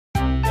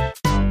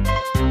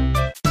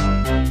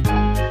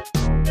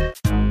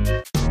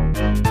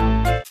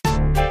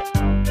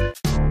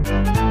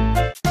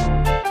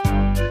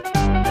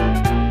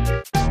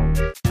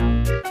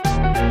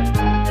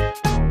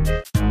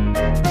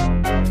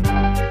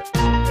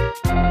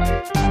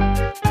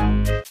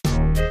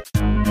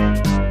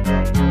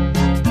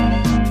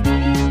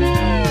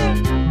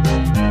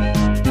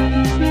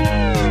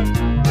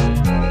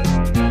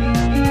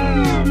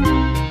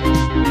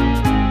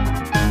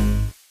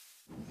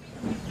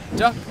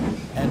Duck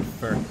and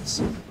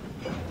Fergus.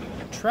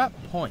 Trap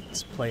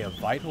points play a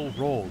vital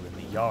role in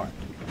the yard.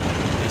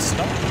 They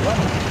stop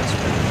runaways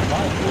when the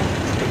liable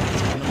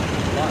trains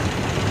animal blood.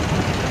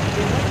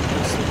 They weren't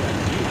mostly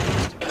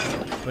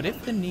unused, but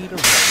if the need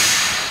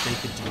arose, they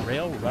could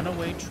derail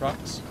runaway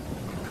trucks,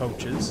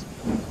 coaches,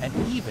 and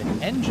even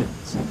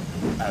engines,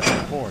 as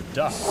poor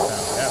Duck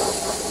found out.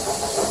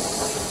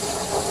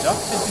 Duck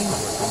had been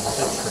working with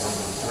a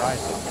trainee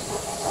driver.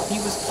 He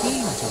was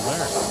keen to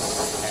learn,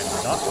 and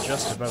not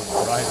just about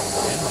driving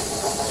the engine.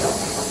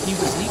 He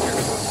was eager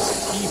for his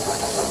tea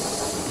break,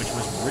 which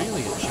was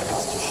really a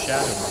chance to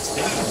shadow the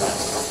station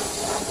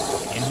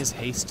master. In his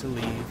haste to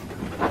leave,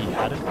 he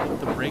hadn't put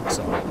the brakes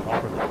on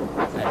properly,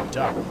 and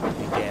Duck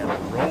began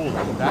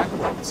rolling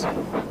backwards.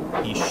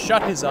 He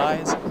shut his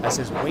eyes as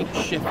his weight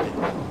shifted.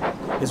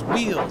 His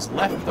wheels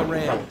left the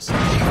rails.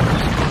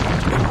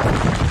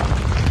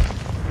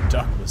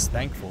 Duck was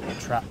thankful the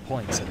trap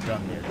points had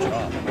done their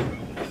job,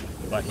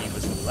 but he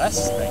was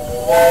less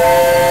thankful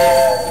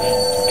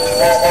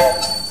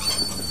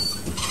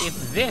If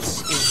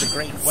this is the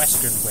Great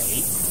Western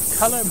Way,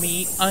 color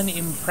me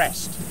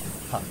unimpressed,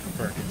 puffed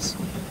Fergus.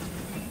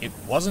 It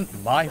wasn't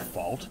my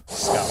fault,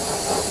 scowled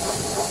Duck.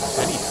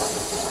 Anyhow,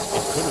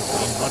 it could have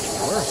been much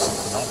worse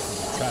if not for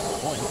the trap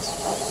points.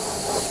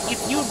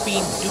 If you'd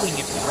been doing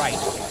it right,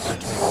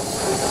 retorted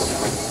Fergus,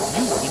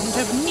 you wouldn't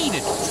have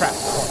needed trap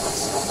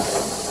points.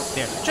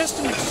 They're just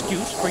an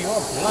excuse for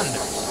your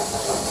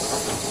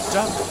blunders.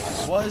 Duck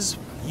was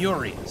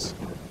furious.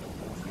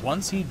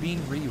 Once he'd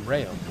been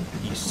re-railed,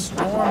 he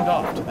stormed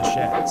off to the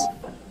sheds.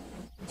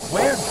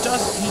 Where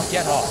does he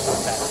get off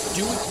with that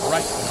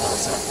do-it-right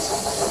nonsense?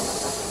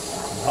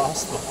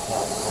 Lost the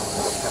plot for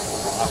his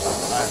kettle of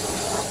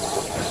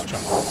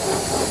chuckled.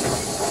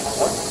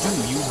 What do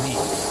you mean?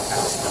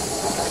 Asked Duck.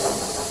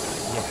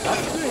 You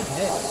have to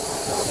admit,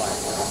 replied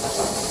Fergus,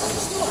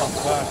 it's not a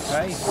far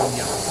cry from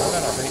your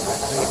brother about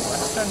the Great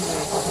Western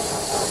Way.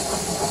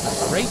 The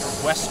Great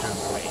Western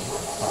Way,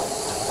 puffed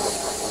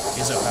Duck,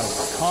 is about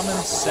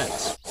common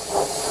sense.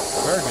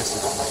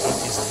 Fergus's way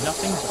is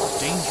nothing but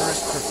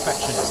dangerous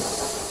perfectionism.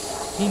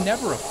 He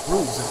never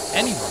approves of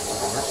anyone's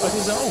work but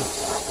his own.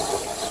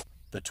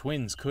 The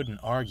twins couldn't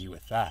argue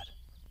with that.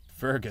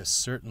 Fergus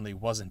certainly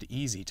wasn't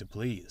easy to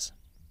please.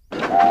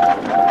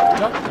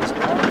 Duck was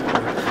hard at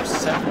work for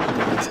several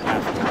days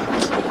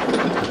afterwards.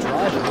 The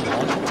driver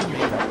wanted to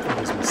make up for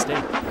his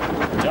mistake.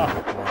 Duck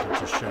wanted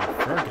to show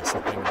Fergus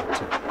a thing or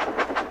two.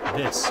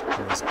 This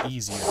was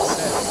easier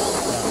said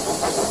than done.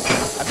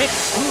 A bit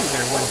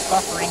smoother when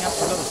buffering up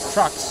to those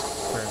trucks,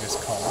 Fergus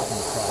called from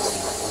across the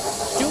yard.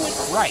 Do it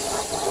right.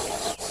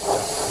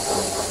 Duck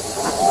took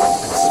no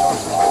notice and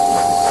started off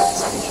toward the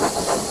station.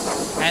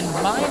 And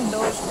mind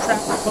those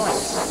trap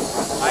points.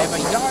 I've a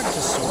yard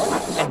to sort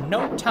and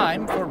no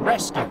time for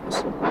rescues,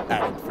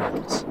 added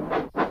Fergus.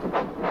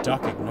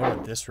 Duck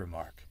ignored this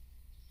remark.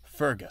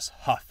 Fergus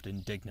huffed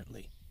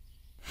indignantly.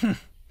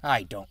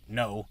 I don't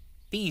know.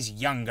 These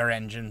younger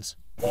engines,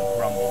 he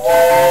grumbled.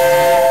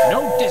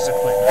 No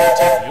discipline, I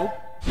tell you.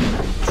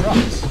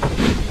 Trucks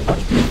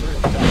much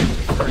preferred Duck to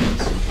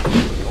Fergus.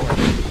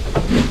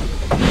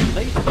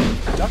 Later,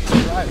 Duck's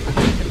driver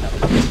took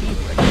another tea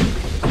break.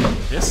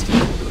 This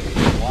time,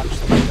 he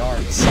watched the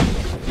yard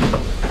cycle.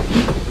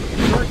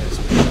 Fergus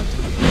was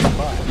shunting close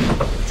by.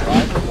 The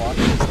driver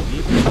watched his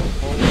levers were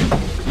pulled,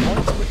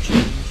 points were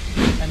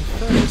changed, and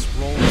Fergus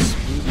rolled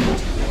smoothly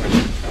towards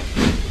the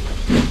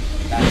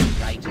trucks.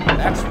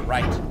 That's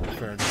right,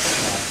 Fergus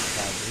smiled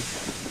proudly.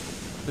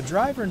 The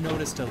driver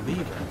noticed a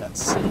lever that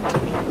seemed to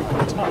be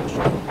untouched.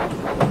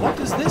 What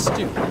does this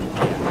do? He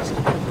asked,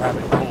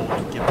 grabbing hold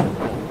and giving a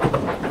pull.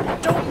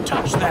 Don't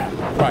touch that,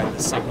 cried the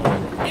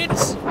signalman.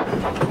 It's...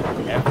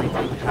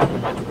 Everything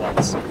happened at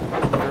once.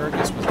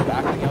 Fergus was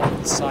backing out of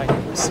the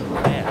siding with some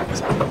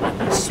vans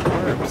when he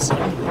swerved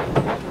suddenly.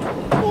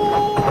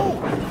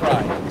 Oh! He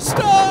cried,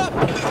 "Stop!"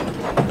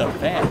 The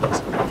vans,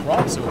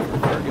 across over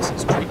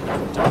Fergus's treatment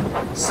of Duck,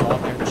 saw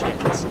their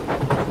chance.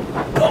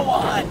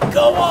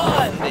 Go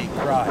on, they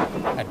cried,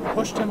 and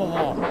pushed him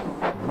along,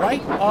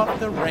 right off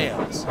the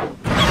rails.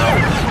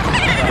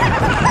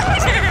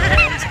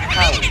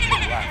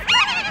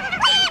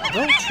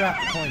 Though trap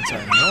points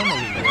are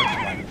normally worked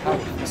by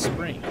powerful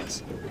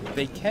springs,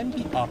 they can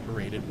be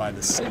operated by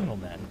the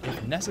signalman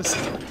if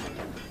necessary.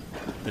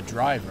 The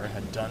driver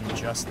had done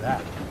just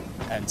that,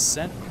 and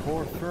sent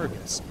poor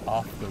Fergus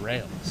off the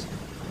rails.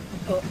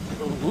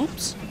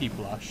 Oops, he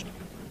blushed.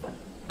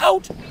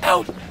 Out!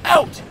 Out!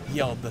 Out!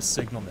 Yelled the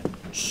signalman,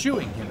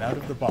 shooing him out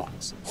of the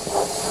box.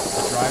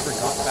 The driver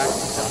got back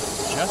to Duck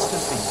just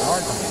as the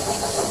yard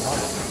manager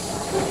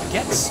arrived.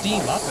 Get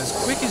steam up as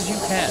quick as you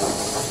can.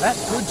 That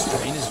goods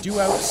train is due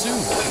out soon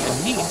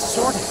and needs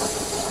sorting.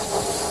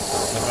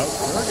 What about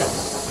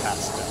Fergus?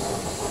 Asked Duck.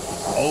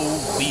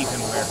 Oh, leave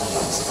him where he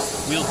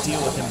is. We'll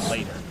deal with him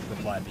later,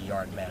 replied the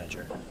yard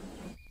manager.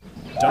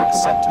 Duck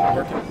set to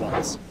work at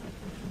once.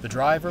 The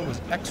driver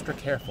was extra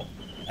careful,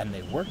 and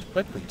they worked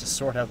quickly to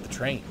sort out the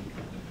train.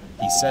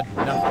 He said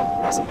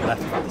nothing as he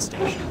left for the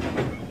station.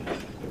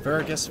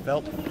 Fergus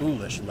felt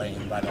foolish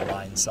laying by the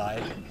line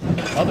side.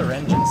 Other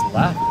engines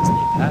laughed as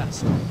they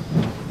passed.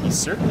 He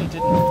certainly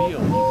didn't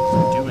feel he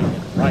was doing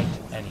it right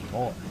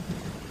anymore.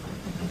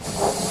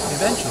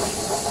 Eventually,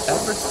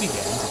 efforts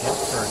began to get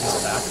Fergus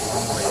back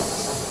on the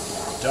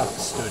rails. Duck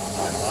stood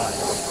nearby,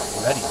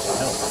 ready to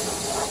help.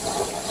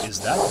 "Is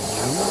that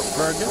you,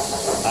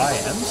 Fergus? I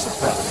am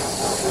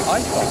surprised.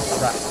 I thought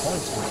track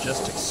points were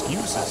just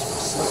excuses for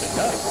slipping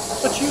up,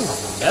 but you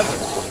never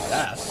do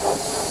that."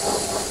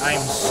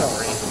 I'm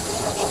sorry,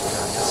 blushed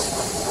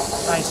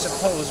Fergus. I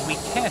suppose we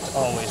can't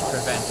always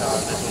prevent our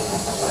little,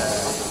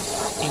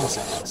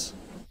 incidents.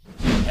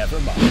 "Never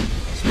mind,"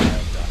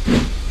 smiled Duck.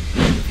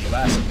 "If you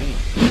ask me,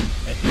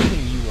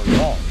 admitting you were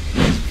wrong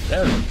is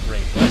very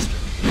Great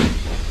Western."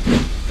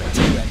 The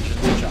two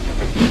engines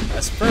chuckled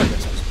as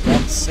Fergus was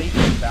brought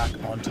safely back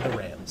onto the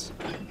rails.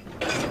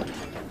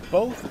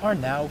 Both are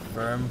now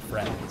firm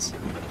friends.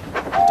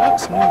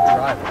 Duck's new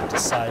driver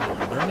decided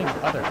learning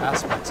other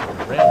aspects of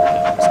the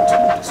railway was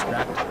too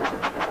distracting.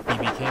 He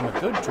became a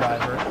good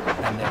driver,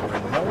 and there were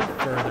no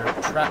further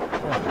track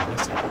point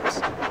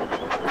mishaps.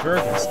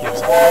 Fergus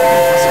gives a